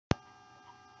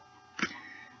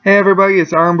Hey everybody,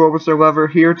 it's RubbinRX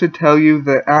here to tell you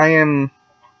that I am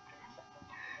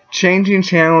changing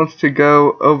channels to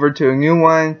go over to a new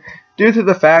one due to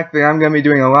the fact that I'm going to be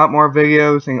doing a lot more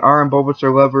videos and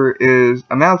RubbinRX is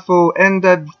a mouthful and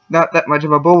not that much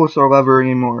of a Bulbasaur lover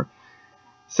anymore.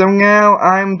 So now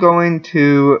I'm going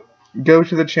to go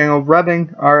to the channel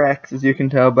RubbinRX, as you can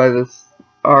tell by this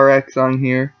RX on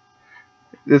here.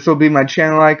 This will be my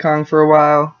channel icon for a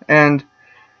while, and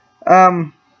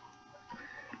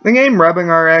the name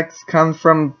RubbinRX comes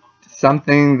from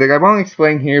something that I won't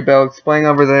explain here, but I'll explain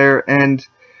over there. And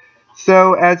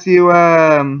so, as you,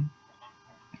 I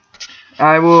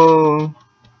will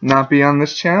not be on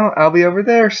this channel. I'll be over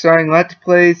there starting Let's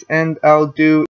Plays, and I'll do